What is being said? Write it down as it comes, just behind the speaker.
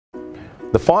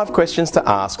The 5 questions to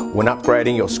ask when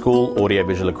upgrading your school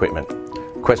audiovisual equipment.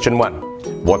 Question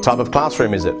 1. What type of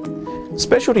classroom is it?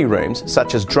 Specialty rooms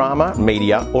such as drama,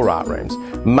 media or art rooms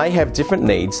may have different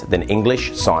needs than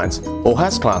English, science or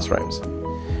HASS classrooms.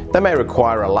 They may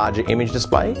require a larger image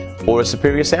display or a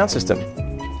superior sound system.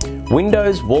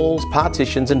 Windows, walls,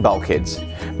 partitions and bulkheads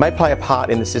may play a part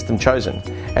in the system chosen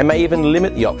and may even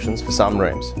limit the options for some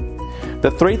rooms.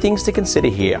 The 3 things to consider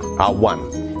here are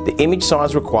 1. The image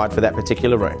size required for that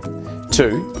particular room.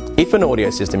 2. If an audio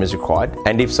system is required,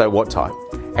 and if so, what type.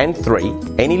 And 3.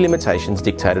 Any limitations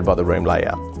dictated by the room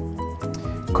layout.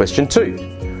 Question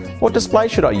 2. What display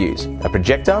should I use? A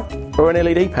projector or an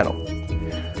LED panel?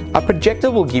 A projector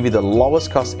will give you the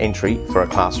lowest cost entry for a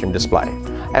classroom display,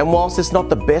 and whilst it's not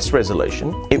the best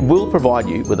resolution, it will provide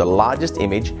you with the largest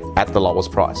image at the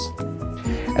lowest price.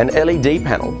 An LED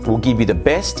panel will give you the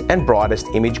best and brightest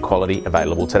image quality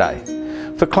available today.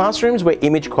 For classrooms where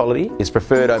image quality is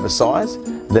preferred over size,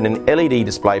 then an LED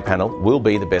display panel will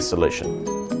be the best solution.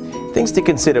 Things to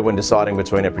consider when deciding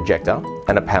between a projector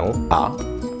and a panel are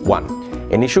 1.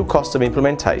 Initial cost of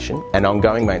implementation and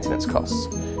ongoing maintenance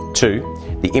costs.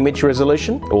 2. The image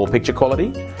resolution or picture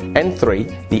quality. And 3.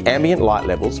 The ambient light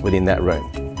levels within that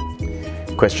room.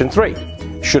 Question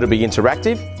 3. Should it be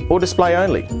interactive or display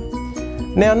only?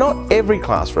 Now, not every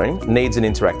classroom needs an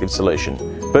interactive solution,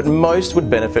 but most would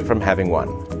benefit from having one.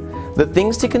 The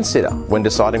things to consider when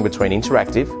deciding between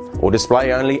interactive or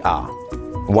display only are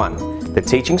 1. The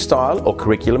teaching style or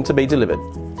curriculum to be delivered.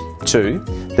 2.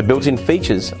 The built-in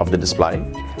features of the display.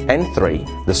 And 3.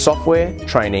 The software,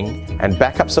 training and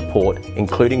backup support,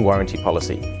 including warranty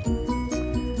policy.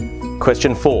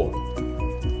 Question 4.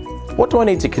 What do I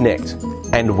need to connect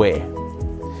and where?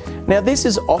 Now, this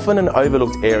is often an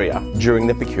overlooked area during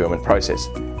the procurement process.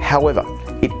 However,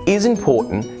 it is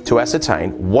important to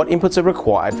ascertain what inputs are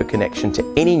required for connection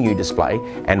to any new display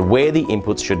and where the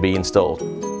inputs should be installed.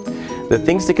 The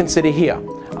things to consider here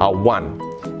are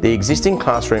 1. The existing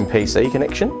classroom PC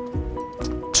connection.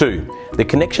 2. The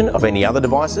connection of any other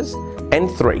devices. And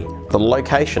 3. The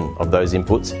location of those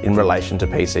inputs in relation to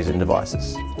PCs and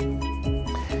devices.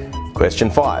 Question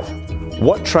 5.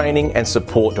 What training and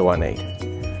support do I need?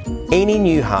 Any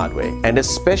new hardware, and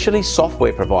especially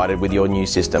software provided with your new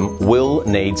system, will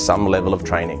need some level of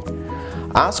training.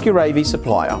 Ask your AV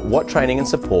supplier what training and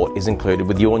support is included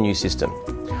with your new system.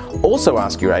 Also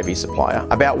ask your AV supplier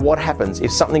about what happens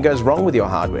if something goes wrong with your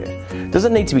hardware. Does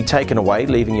it need to be taken away,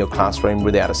 leaving your classroom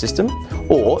without a system?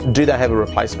 Or do they have a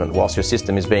replacement whilst your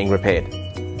system is being repaired?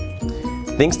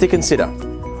 Things to consider.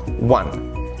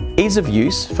 1. Ease of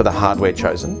use for the hardware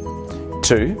chosen.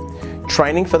 2.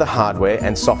 Training for the hardware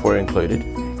and software included.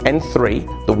 And 3.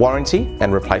 The warranty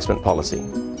and replacement policy.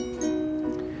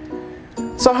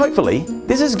 So hopefully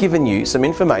this has given you some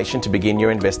information to begin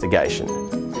your investigation.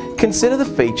 Consider the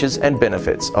features and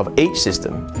benefits of each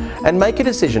system and make a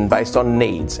decision based on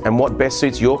needs and what best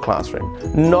suits your classroom,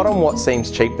 not on what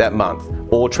seems cheap that month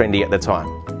or trendy at the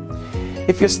time.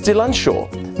 If you're still unsure,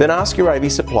 then ask your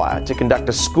AV supplier to conduct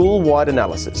a school-wide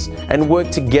analysis and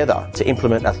work together to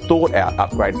implement a thought-out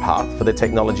upgrade path for the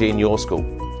technology in your school.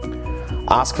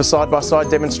 Ask for side-by-side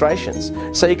demonstrations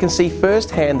so you can see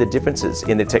firsthand the differences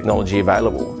in the technology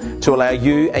available to allow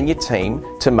you and your team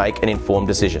to make an informed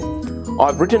decision.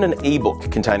 I've written an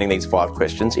ebook containing these 5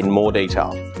 questions in more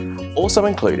detail. Also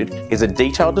included is a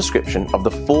detailed description of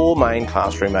the 4 main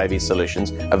classroom AV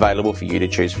solutions available for you to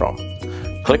choose from.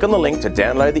 Click on the link to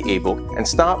download the ebook and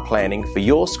start planning for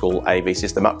your school AV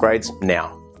system upgrades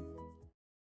now.